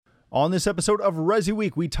On this episode of Resi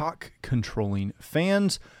Week, we talk controlling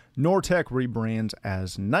fans, Nortec rebrands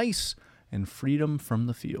as Nice, and freedom from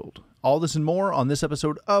the field. All this and more on this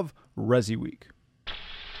episode of Resi Week.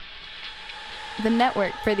 The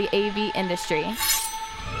network for the AV industry.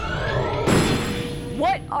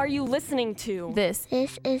 What are you listening to? This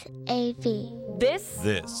is AV. This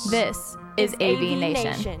is AV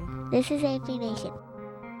Nation. This is AV Nation.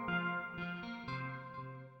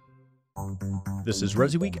 This is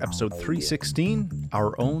Resi Week, episode 316,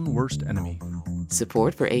 Our Own Worst Enemy.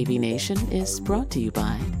 Support for AV Nation is brought to you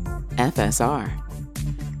by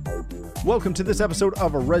FSR. Welcome to this episode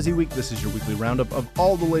of Resi Week. This is your weekly roundup of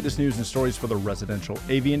all the latest news and stories for the residential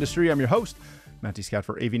AV industry. I'm your host, Matty Scott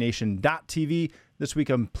for AVNation.tv. This week,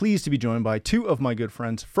 I'm pleased to be joined by two of my good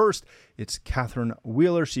friends. First, it's Catherine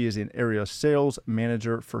Wheeler. She is an area sales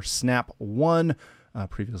manager for Snap One,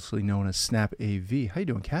 previously known as Snap AV. How you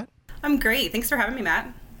doing, Kat? I'm great. Thanks for having me,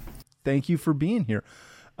 Matt. Thank you for being here.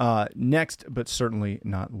 Next, but certainly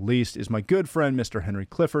not least, is my good friend, Mr. Henry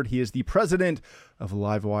Clifford. He is the president of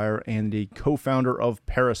Livewire and the co-founder of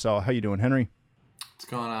Parasol. How you doing, Henry? What's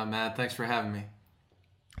going on, Matt? Thanks for having me.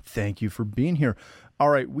 Thank you for being here. All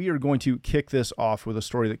right, we are going to kick this off with a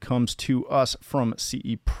story that comes to us from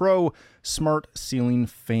CE Pro. Smart ceiling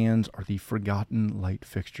fans are the forgotten light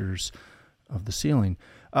fixtures of the ceiling.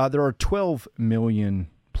 There are 12 million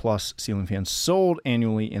plus ceiling fans sold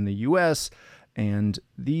annually in the U.S., and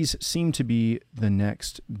these seem to be the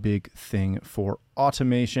next big thing for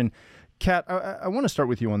automation. Kat, I want to start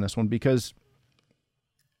with you on this one because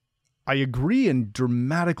I agree and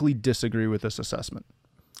dramatically disagree with this assessment.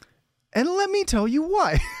 And let me tell you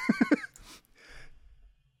why.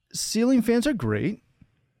 Ceiling fans are great.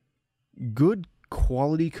 Good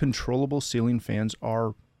quality controllable ceiling fans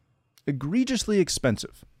are egregiously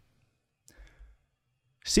expensive.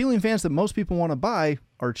 Ceiling fans that most people want to buy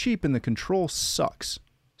are cheap and the control sucks.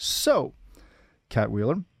 So, Kat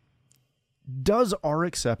Wheeler, does our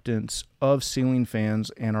acceptance of ceiling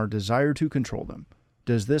fans and our desire to control them,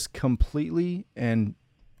 does this completely and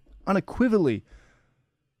unequivocally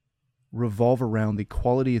revolve around the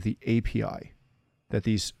quality of the API that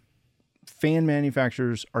these fan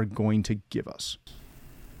manufacturers are going to give us?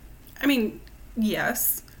 I mean,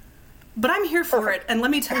 yes, but I'm here for it, and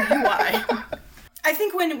let me tell you why. I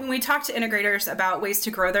think when we talk to integrators about ways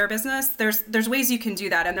to grow their business, there's ways you can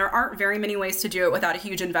do that, and there aren't very many ways to do it without a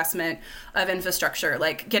huge investment of infrastructure,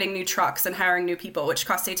 like getting new trucks and hiring new people, which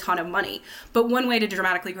costs a ton of money. But one way to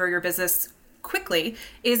dramatically grow your business quickly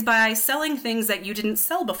is by selling things that you didn't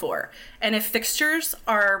sell before. And if fixtures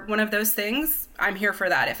are one of those things, I'm here for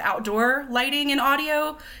that. If outdoor lighting and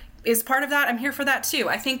audio is part of that, I'm here for that too.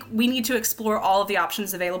 I think we need to explore all of the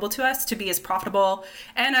options available to us to be as profitable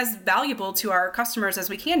and as valuable to our customers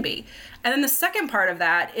as we can be. And then the second part of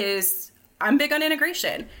that is I'm big on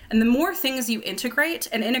integration. And the more things you integrate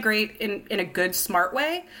and integrate in a good, smart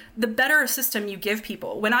way, the better a system you give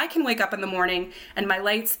people. When I can wake up in the morning and my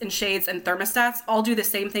lights and shades and thermostats all do the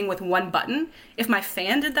same thing with one button, if my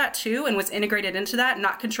fan did that too and was integrated into that,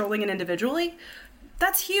 not controlling it individually,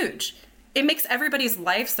 that's huge. It makes everybody's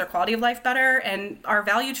lives, their quality of life better, and our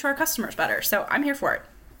value to our customers better. So I'm here for it.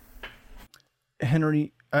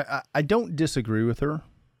 Henry, I don't disagree with her.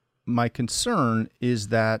 My concern is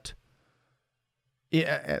that,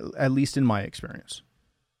 at least in my experience,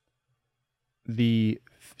 the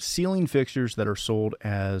ceiling fixtures that are sold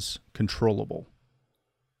as controllable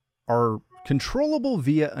are controllable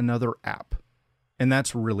via another app. And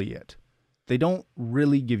that's really it. They don't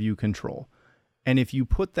really give you control. And if you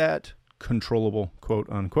put that controllable, quote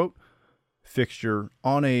unquote, fixture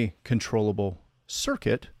on a controllable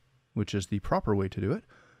circuit, which is the proper way to do it,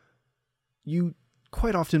 you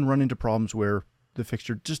quite often run into problems where the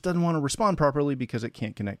fixture just doesn't want to respond properly because it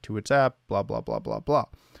can't connect to its app, blah, blah, blah, blah, blah.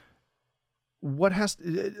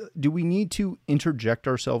 Do we need to interject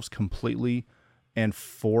ourselves completely and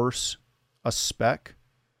force a spec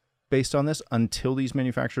based on this until these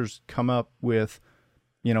manufacturers come up with,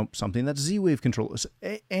 something that's Z-Wave control,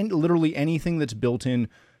 and literally anything that's built in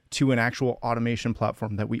to an actual automation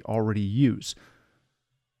platform that we already use?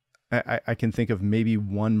 I can think of maybe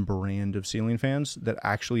one brand of ceiling fans that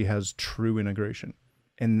actually has true integration,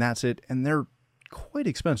 and that's it. And they're quite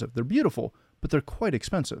expensive. They're beautiful, but they're quite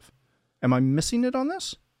expensive. Am I missing it on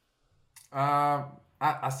this? I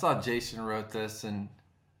saw Jason wrote this, and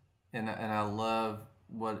I love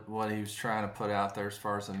what he was trying to put out there as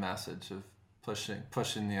far as a message of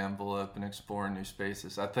pushing the envelope and exploring new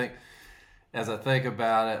spaces. I think, as I think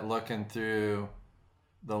about it, looking through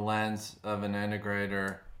the lens of an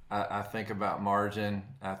integrator, I think about margin,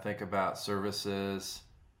 I think about services,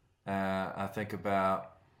 I think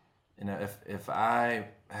about if I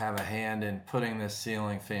have a hand in putting this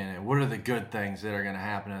ceiling fan in, what are the good things that are going to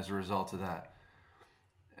happen as a result of that?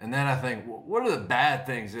 And then I think, what are the bad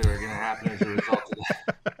things that are going to happen as a result of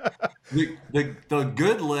that? The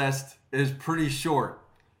good list is pretty short.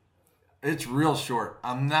 It's real short.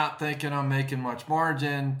 I'm not thinking I'm making much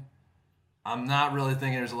margin. I'm not really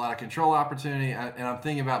thinking there's a lot of control opportunity. And I'm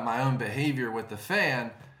thinking about my own behavior with the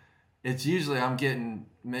fan. It's usually I'm getting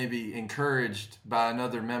maybe encouraged by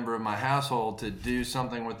another member of my household to do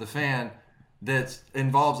something with the fan that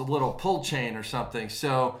involves a little pull chain or something.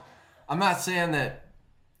 So I'm not saying that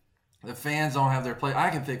the fans don't have their place. I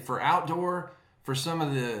can think for outdoor, for some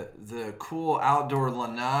of the cool outdoor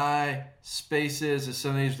lanai spaces, and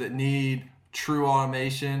some of these that need true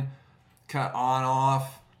automation, kind of on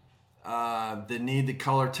off, that need the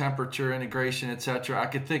color temperature integration, etc. I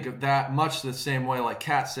could think of that much the same way, like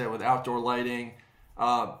Kat said, with outdoor lighting.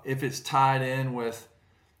 If it's tied in with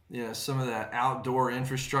some of that outdoor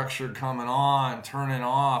infrastructure coming on, turning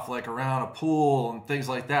off, like around a pool and things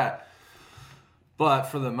like that. But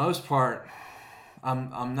for the most part,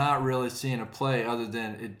 I'm not really seeing a play other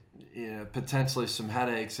than it, potentially some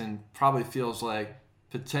headaches, and probably feels like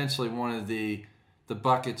potentially one of the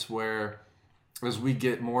buckets where, as we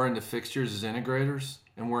get more into fixtures as integrators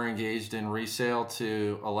and we're engaged in resale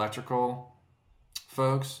to electrical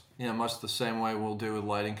folks, much the same way we'll do with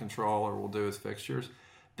lighting control or we'll do with fixtures,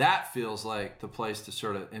 that feels like the place to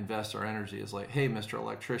sort of invest our energy. Is like, hey, Mr.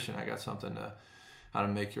 Electrician, I got something how to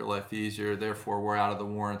make your life easier. Therefore, we're out of the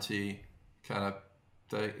warranty kind of.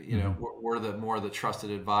 We're the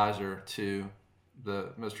trusted advisor to the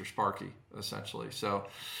Mr. Sparky, essentially. So,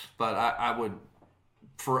 but I would,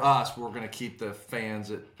 for us, we're going to keep the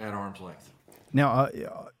fans at arm's length. Now,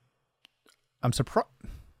 I'm surprised.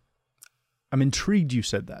 I'm intrigued you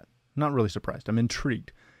said that. Not really surprised. I'm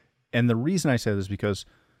intrigued. And the reason I say this is because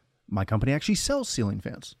my company actually sells ceiling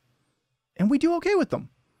fans, and we do okay with them.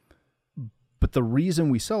 But the reason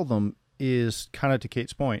we sell them is kind of to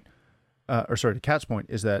Kat's point,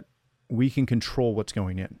 is that we can control what's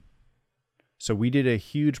going in. So we did a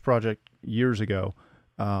huge project years ago,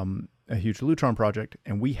 a huge Lutron project,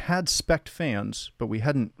 and we had spec'd fans, but we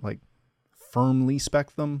hadn't firmly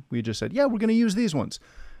spec'd them. We just said, yeah, we're going to use these ones.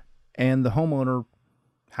 And the homeowner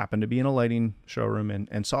happened to be in a lighting showroom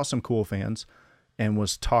and saw some cool fans and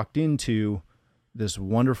was talked into this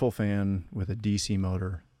wonderful fan with a DC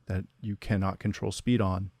motor that you cannot control speed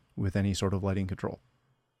on with any sort of lighting control.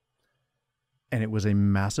 And it was a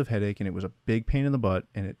massive headache, and it was a big pain in the butt,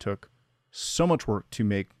 and it took so much work to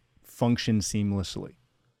make function seamlessly.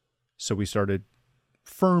 So we started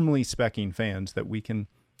firmly speccing fans that we can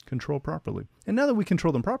control properly. And now that we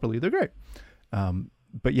control them properly, they're great.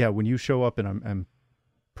 But yeah, when you show up and I'm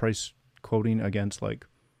price quoting against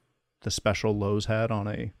the special Lowe's had on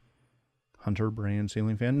a Hunter brand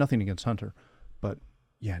ceiling fan, nothing against Hunter, but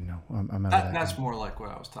yeah, no, I'm out of that. That's game. more like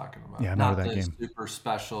what I was talking about. Yeah, I'm not out of that the game. Super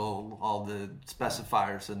special, all the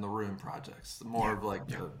specifiers in the room projects. More of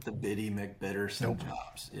the Biddy McBitterson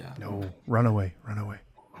jobs. Yeah. No, run away.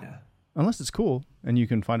 Yeah. Unless it's cool and you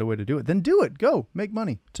can find a way to do it, then do it. Go make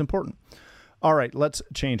money. It's important. All right, let's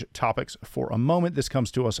change topics for a moment. This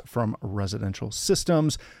comes to us from Residential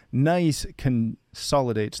Systems. NICE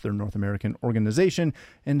consolidates their North American organization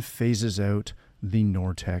and phases out the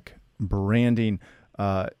Nortec branding.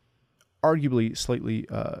 Arguably slightly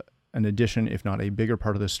an addition, if not a bigger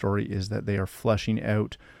part of this story, is that they are fleshing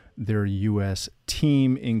out their U.S.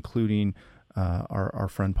 team, including our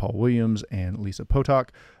friend Paul Williams and Lisa Potok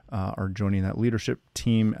are joining that leadership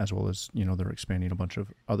team, as well as, they're expanding a bunch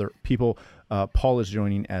of other people. Paul is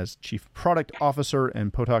joining as Chief Product Officer,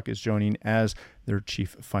 and Potok is joining as their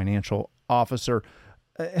Chief Financial Officer.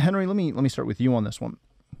 Henry, let me start with you on this one.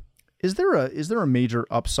 Is there a major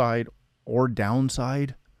upside or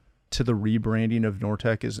downside to the rebranding of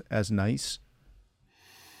Nortec as NICE?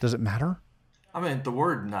 Does it matter? I mean, the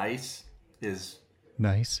word "nice" is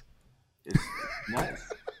nice. It's nice.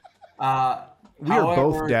 We are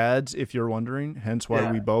both dads, if you're wondering, hence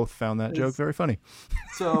why we both found that joke very funny.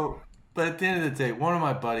 So, but at the end of the day, one of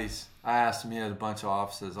my buddies, I asked him, he had a bunch of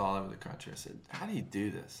offices all over the country. I said, how do you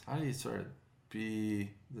do this? How do you sort of be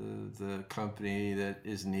the company that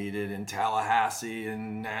is needed in Tallahassee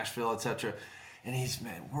and Nashville, etc.? And he's,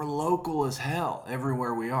 man, we're local as hell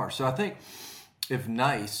everywhere we are. So I think if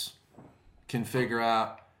NICE can figure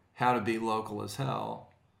out how to be local as hell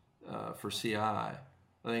for CI, I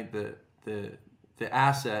think that the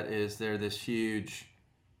asset is they're this huge,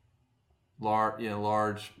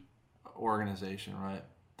 large organization, right?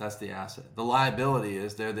 That's the asset. The liability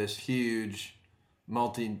is they're this huge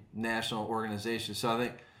multinational organization. So I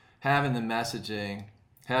think having the messaging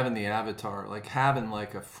having the avatar, like having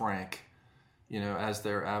like a Frank, as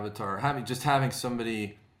their avatar, having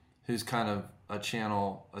somebody who's kind of a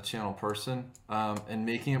channel person, and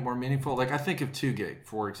making it more meaningful. Like I think of 2GIG,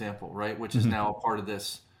 for example, right, which is now a part of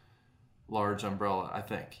this large umbrella. I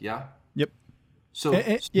think, yeah. Yep. So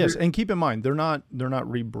yes, and keep in mind they're not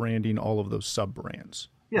rebranding all of those sub brands.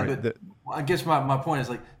 Yeah, right? but I guess my point is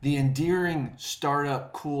like the endearing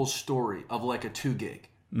startup cool story of like a 2GIG,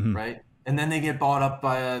 right? And then they get bought up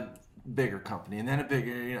by a bigger company, and then a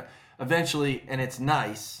bigger, eventually, and it's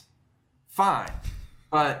nice, fine,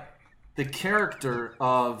 but the character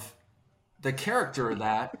of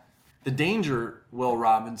that, the danger, Will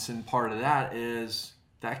Robinson, part of that is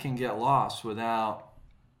that can get lost without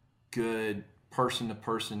good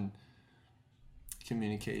person-to-person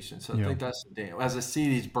communication. So I think that's the danger. As I see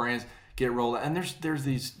these brands get rolled out, and there's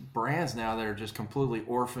these brands now that are just completely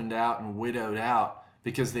orphaned out and widowed out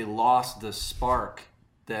because they lost the spark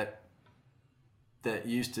that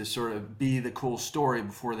used to sort of be the cool story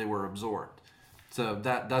before they were absorbed. So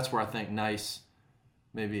that's where I think NICE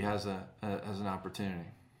maybe has an opportunity.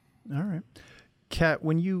 All right, Kat,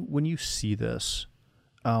 when you see this,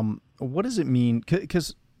 what does it mean?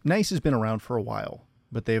 Because NICE has been around for a while,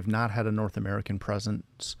 but they have not had a North American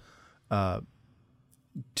presence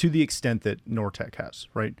to the extent that Nortec has.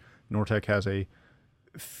 Right, Nortec has a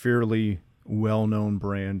fairly well-known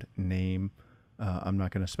brand name. I'm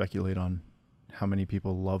not going to speculate on how many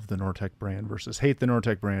people love the Nortec brand versus hate the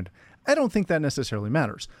Nortec brand. I don't think that necessarily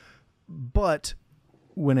matters. But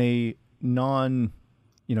when a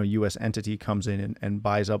non-U.S. entity comes in and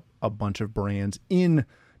buys up a bunch of brands in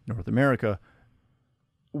North America,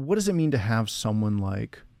 what does it mean to have someone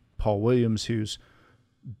like Paul Williams, who's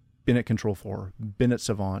been at Control4, been at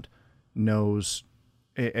Savant, knows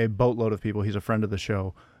a boatload of people? He's a friend of the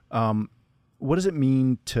show. What does it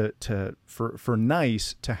mean for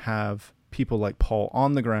NICE to have people like Paul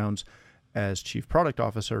on the grounds as chief product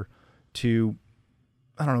officer to,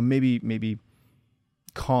 I don't know, maybe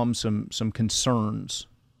calm some concerns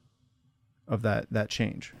of that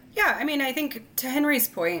change? Yeah, I mean, I think to Henry's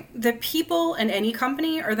point, the people in any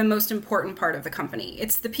company are the most important part of the company.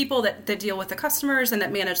 It's the people that deal with the customers and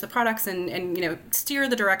that manage the products and steer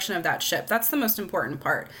the direction of that ship. That's the most important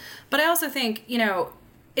part. But I also think,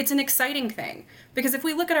 it's an exciting thing, because if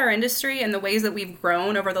we look at our industry and the ways that we've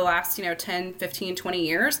grown over the last, 10, 15, 20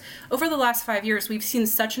 years, over the last 5 years, we've seen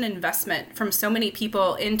such an investment from so many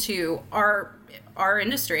people into our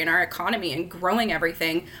industry and our economy and growing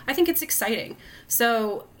everything. I think it's exciting.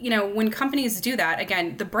 So, when companies do that,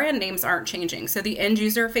 again, the brand names aren't changing. So the end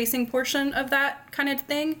user facing portion of that kind of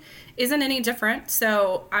thing isn't any different.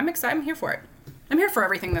 So I'm excited. I'm here for it. I'm here for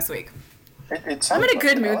everything this week. I'm in a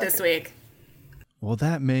good mood this week. Well,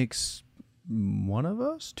 that makes one of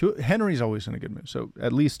us. Two. Henry's always in a good mood, so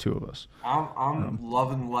at least two of us. I'm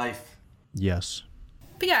loving life. Yes.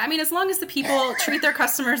 But yeah, I mean, as long as the people treat their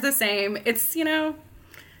customers the same, it's, Oh,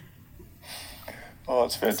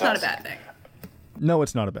 it's fantastic. It's not a bad thing. No,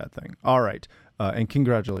 it's not a bad thing. All right. And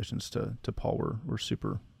congratulations to Paul. We're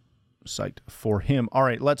super psyched for him. All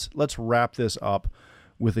right, let's wrap this up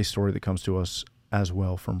with a story that comes to us as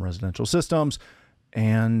well from Residential Systems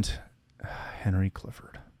and Henry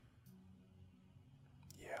Clifford.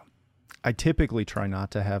 Yeah. I typically try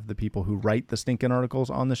not to have the people who write the stinking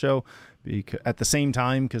articles on the show at the same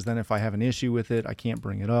time, because then if I have an issue with it, I can't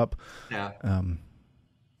bring it up. Yeah. Yeah.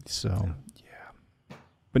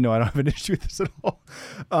 But no, I don't have an issue with this at all.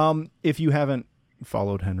 If you haven't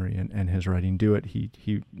followed Henry and his writing, do it.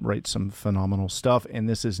 He writes some phenomenal stuff, and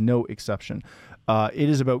this is no exception. It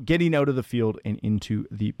is about getting out of the field and into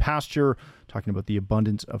the pasture, talking about the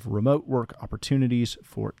abundance of remote work opportunities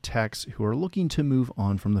for techs who are looking to move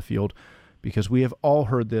on from the field, because we have all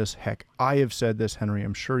heard this. Heck, I have said this. Henry,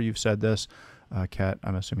 I'm sure you've said this. Kat,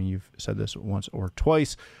 I'm assuming you've said this once or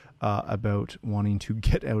twice about wanting to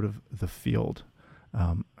get out of the field.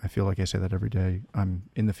 I feel like I say that every day. I'm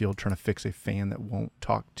in the field trying to fix a fan that won't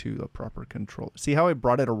talk to the proper controller. See how I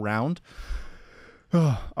brought it around?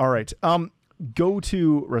 All right. Go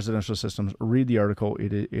to Residential Systems, read the article.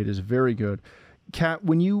 It is very good. Kat,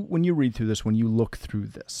 when you read through this, when you look through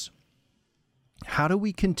this, how do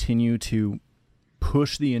we continue to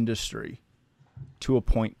push the industry to a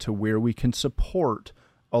point to where we can support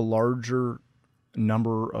a larger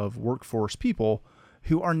number of workforce people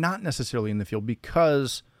who are not necessarily in the field?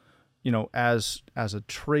 Because, as a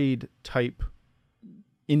trade type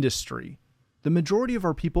industry, the majority of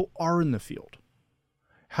our people are in the field.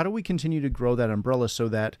 How do we continue to grow that umbrella so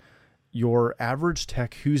that your average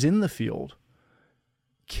tech who's in the field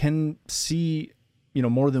can see,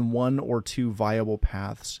 more than one or two viable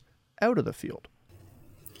paths out of the field?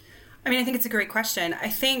 I mean, I think it's a great question. I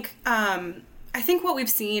think what we've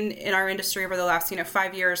seen in our industry over the last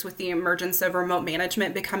 5 years with the emergence of remote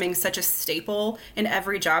management becoming such a staple in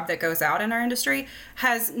every job that goes out in our industry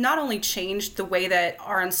has not only changed the way that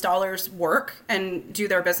our installers work and do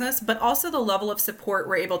their business, but also the level of support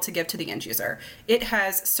we're able to give to the end user. It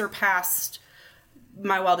has surpassed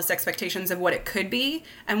my wildest expectations of what it could be,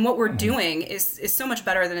 and what we're doing is so much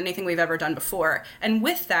better than anything we've ever done before. And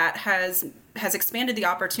with that has expanded the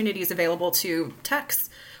opportunities available to techs.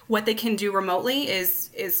 What they can do remotely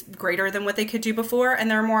is greater than what they could do before,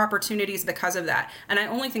 and there are more opportunities because of that. And I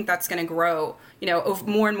only think that's going to grow,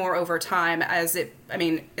 more and more over time as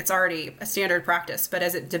it's already a standard practice, but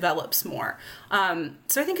as it develops more.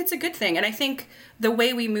 So I think it's a good thing. And I think the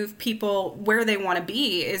way we move people where they want to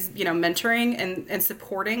be is, mentoring and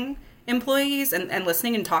supporting employees and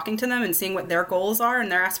listening and talking to them and seeing what their goals are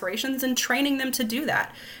and their aspirations and training them to do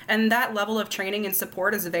that. And that level of training and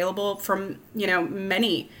support is available from,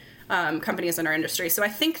 many companies in our industry. So I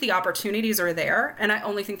think the opportunities are there, and I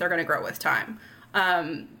only think they're going to grow with time.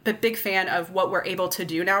 But big fan of what we're able to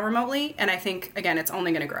do now remotely. And I think, again, it's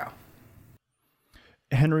only going to grow.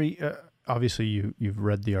 Henry, obviously you've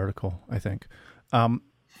read the article, I think.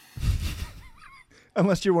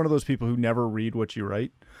 Unless you're one of those people who never read what you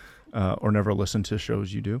write. Or never listen to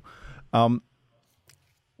shows you do.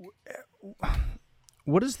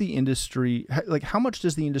 What is the industry, how much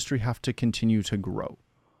does the industry have to continue to grow?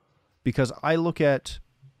 Because I look at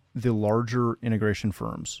the larger integration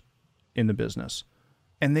firms in the business,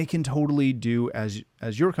 and they can totally do as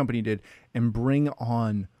your company did and bring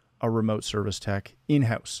on a remote service tech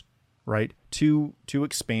in-house, right? To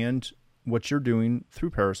expand what you're doing through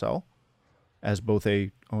Parasol as both a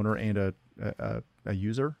owner and a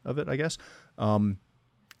user of it, I guess,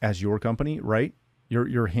 as your company, right?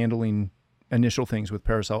 You're handling initial things with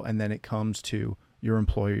Parasol, and then it comes to your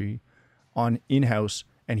employee on in-house,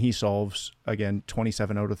 and he solves, again,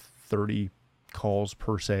 27 out of 30 calls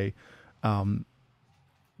per se.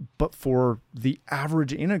 But for the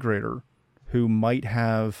average integrator who might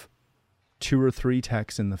have 2 or 3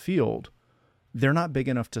 techs in the field, they're not big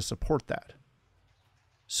enough to support that.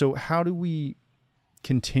 So how do we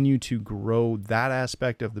continue to grow that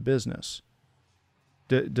aspect of the business?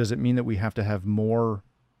 Does it mean that we have to have more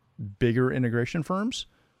bigger integration firms?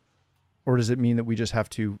 Or does it mean that we just have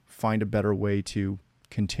to find a better way to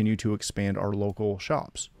continue to expand our local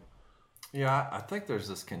shops? Yeah, I think there's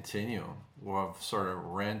this continuum of sort of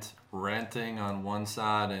renting on one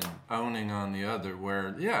side and owning on the other,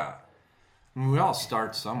 where, we all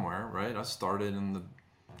start somewhere, right? I started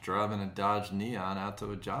driving a Dodge Neon out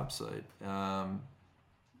to a job site.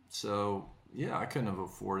 So, I couldn't have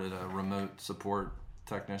afforded a remote support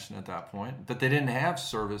technician at that point. But they didn't have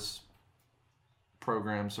service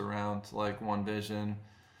programs around like OneVision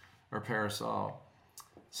or Parasol.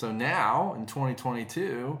 So now, in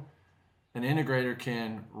 2022, an integrator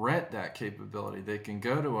can rent that capability. They can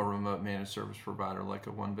go to a remote managed service provider like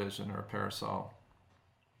a OneVision or a Parasol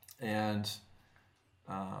and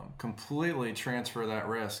completely transfer that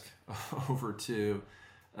risk over to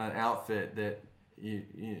an outfit that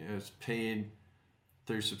is paid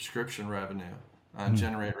through subscription revenue and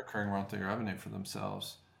generate recurring monthly revenue for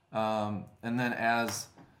themselves. And then as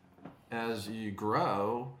you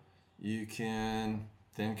grow, you can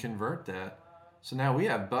then convert that. So now we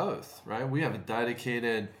have both, right? We have a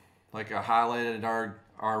dedicated, like I highlighted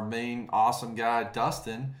our main awesome guy,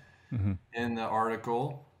 Dustin, in the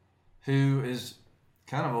article, who is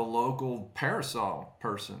kind of a local Parasol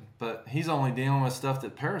person, but he's only dealing with stuff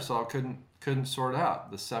that Parasol couldn't sort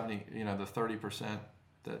out, the 30%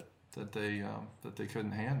 that they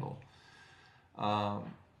couldn't handle.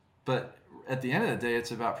 But at the end of the day,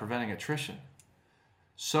 it's about preventing attrition.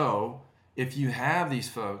 So if you have these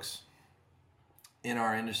folks in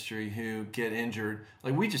our industry who get injured,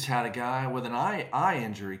 like we just had a guy with an eye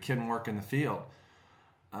injury, couldn't work in the field,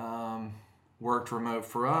 worked remote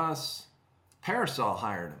for us. Parasol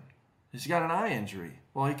hired him. He's got an eye injury.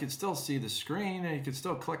 Well, he could still see the screen and he could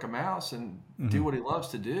still click a mouse and do what he loves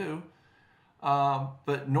to do.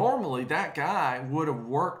 But normally that guy would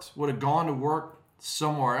have gone to work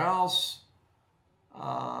somewhere else,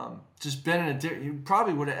 just been he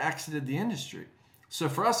probably would have exited the industry. So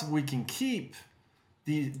for us, if we can keep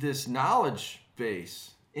this knowledge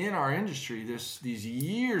base in our industry, these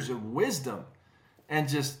years of wisdom, and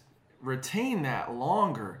just retain that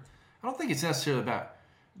longer, I don't think it's necessarily about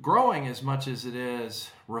growing as much as it is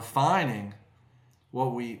refining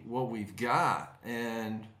what we've got,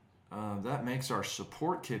 and that makes our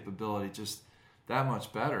support capability just that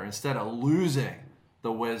much better. Instead of losing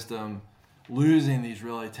the wisdom, losing these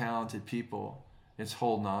really talented people, it's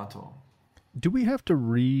holding on to them. Do we have to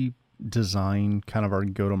redesign kind of our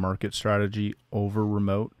go-to-market strategy over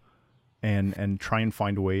remote and try and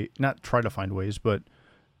find a way, not try to find ways, but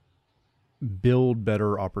build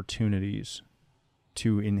better opportunities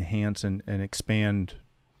to enhance and expand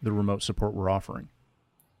the remote support we're offering,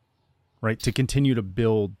 right? To continue to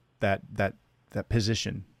build that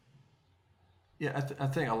position. Yeah, I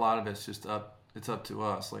think a lot of it's just it's up to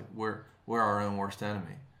us. Like we're our own worst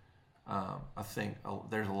enemy. I think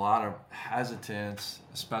there's a lot of hesitance,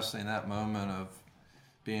 especially in that moment of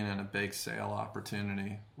being in a big sale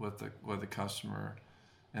opportunity with the customer,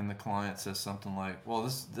 and the client says something like, "Well,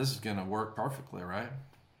 this is going to work perfectly, right?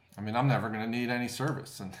 I mean, I'm never going to need any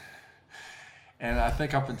service." And I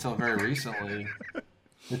think up until very recently,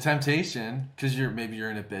 the temptation, because maybe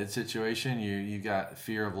you're in a bid situation, you got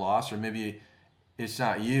fear of loss, or maybe it's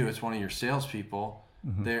not you, it's one of your salespeople.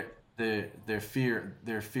 Mm-hmm. Their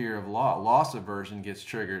fear of loss aversion gets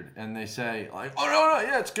triggered, and they say like, "Oh no,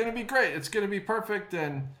 yeah, it's gonna be great, it's gonna be perfect,"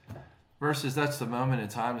 and versus that's the moment in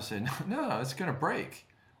time to say, no, it's gonna break.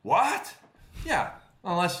 What? Yeah,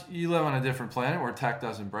 unless you live on a different planet where tech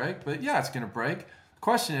doesn't break, but yeah, it's gonna break. The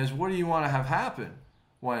question is, what do you want to have happen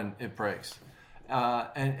when it breaks?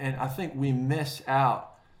 And I think we miss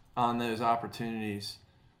out on those opportunities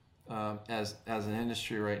as an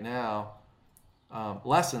industry right now.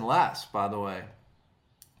 Less and less, by the way.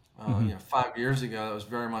 5 years ago, that was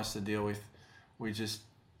very much the deal. We just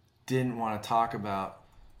didn't want to talk about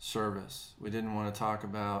service. We didn't want to talk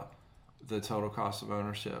about the total cost of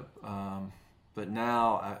ownership. But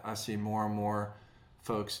now I see more and more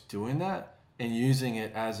folks doing that and using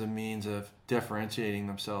it as a means of differentiating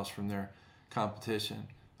themselves from their competition.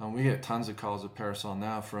 We get tons of calls at Parasol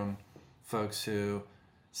now from folks who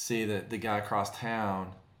see that the guy across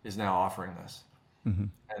town is now offering this. Mm-hmm.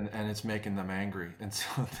 And it's making them angry, and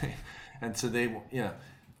so they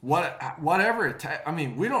whatever it I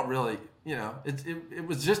mean, we don't really, it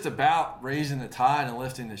was just about raising the tide and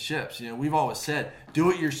lifting the ships. We've always said,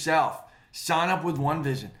 do it yourself, sign up with One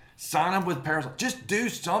Vision, sign up with Parasol, just do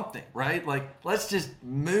something, right? Like, let's just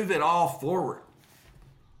move it all forward.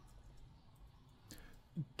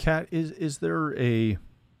 Kat, is there a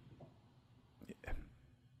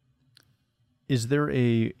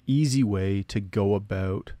easy way to go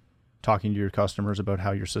about talking to your customers about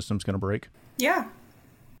how your system's going to break? Yeah.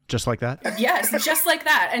 Just like that? Yes, just like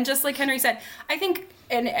that. And just like Henry said, I think,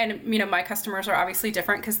 and my customers are obviously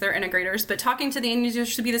different because they're integrators, but talking to the end user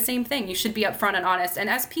should be the same thing. You should be upfront and honest. And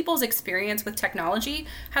as people's experience with technology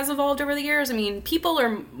has evolved over the years, people are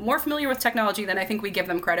more familiar with technology than I think we give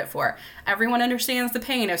them credit for. Everyone understands the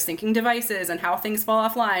pain of syncing devices and how things fall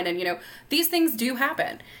offline. And, these things do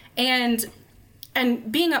happen. And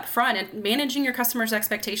being upfront and managing your customers'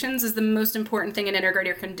 expectations is the most important thing an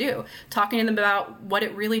integrator can do. Talking to them about what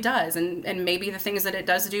it really does, and maybe the things that it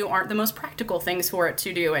does do aren't the most practical things for it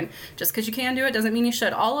to do. And just because you can do it doesn't mean you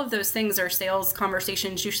should. All of those things are sales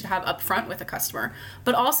conversations you should have upfront with a customer.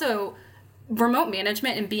 But also, remote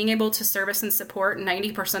management and being able to service and support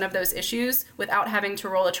 90% of those issues without having to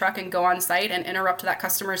roll a truck and go on site and interrupt that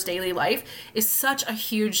customer's daily life is such a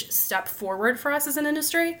huge step forward for us as an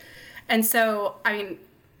industry. And so, I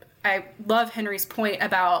love Henry's point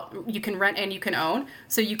about you can rent and you can own.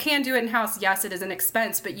 So you can do it in-house. Yes, it is an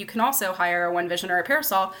expense, but you can also hire a One Vision or a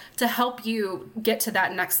Parasol to help you get to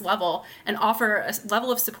that next level and offer a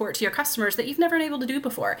level of support to your customers that you've never been able to do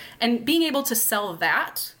before. And being able to sell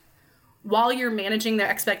that while you're managing their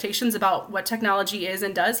expectations about what technology is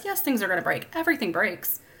and does, yes, things are going to break. Everything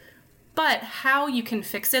breaks. But how you can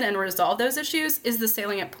fix it and resolve those issues is the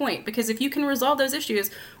salient point. Because if you can resolve those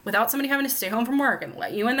issues without somebody having to stay home from work and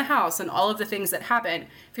let you in the house and all of the things that happen,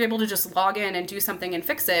 if you're able to just log in and do something and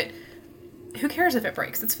fix it, who cares if it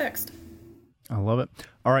breaks? It's fixed. I love it.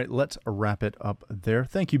 All right, let's wrap it up there.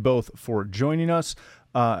 Thank you both for joining us.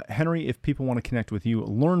 Henry, if people want to connect with you,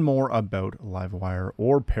 learn more about Livewire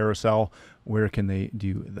or Parasol, where can they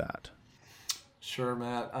do that? Sure,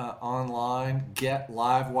 Matt. Online,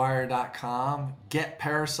 getlivewire.com,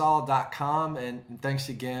 getparasol.com, and thanks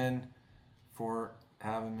again for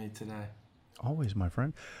having me today. Always, my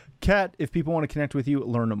friend. Kat, if people want to connect with you,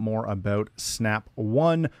 learn more about Snap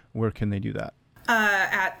One, where can they do that?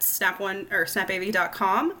 At snap1 or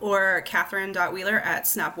snapav.com or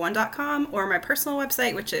catherine.wheeler@snap1.com or my personal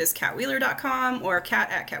website, which is catwheeler.com or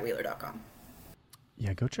cat@catwheeler.com.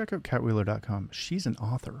 Yeah, go check out catwheeler.com. She's an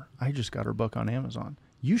author. I just got her book on Amazon.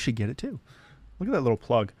 You should get it too. Look at that little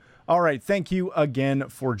plug. All right, thank you again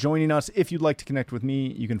for joining us. If you'd like to connect with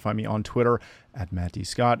me, you can find me on Twitter at Matt D.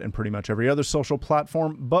 Scott and pretty much every other social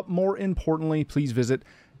platform. But more importantly, please visit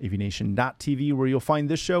avnation.tv, where you'll find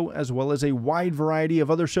this show as well as a wide variety of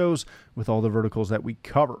other shows with all the verticals that we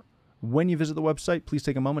cover. When you visit the website, please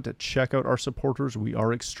take a moment to check out our supporters. We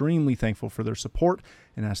are extremely thankful for their support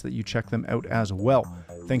and ask that you check them out as well.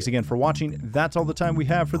 Thanks again for watching. That's all the time we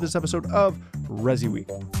have for this episode of Resi Week.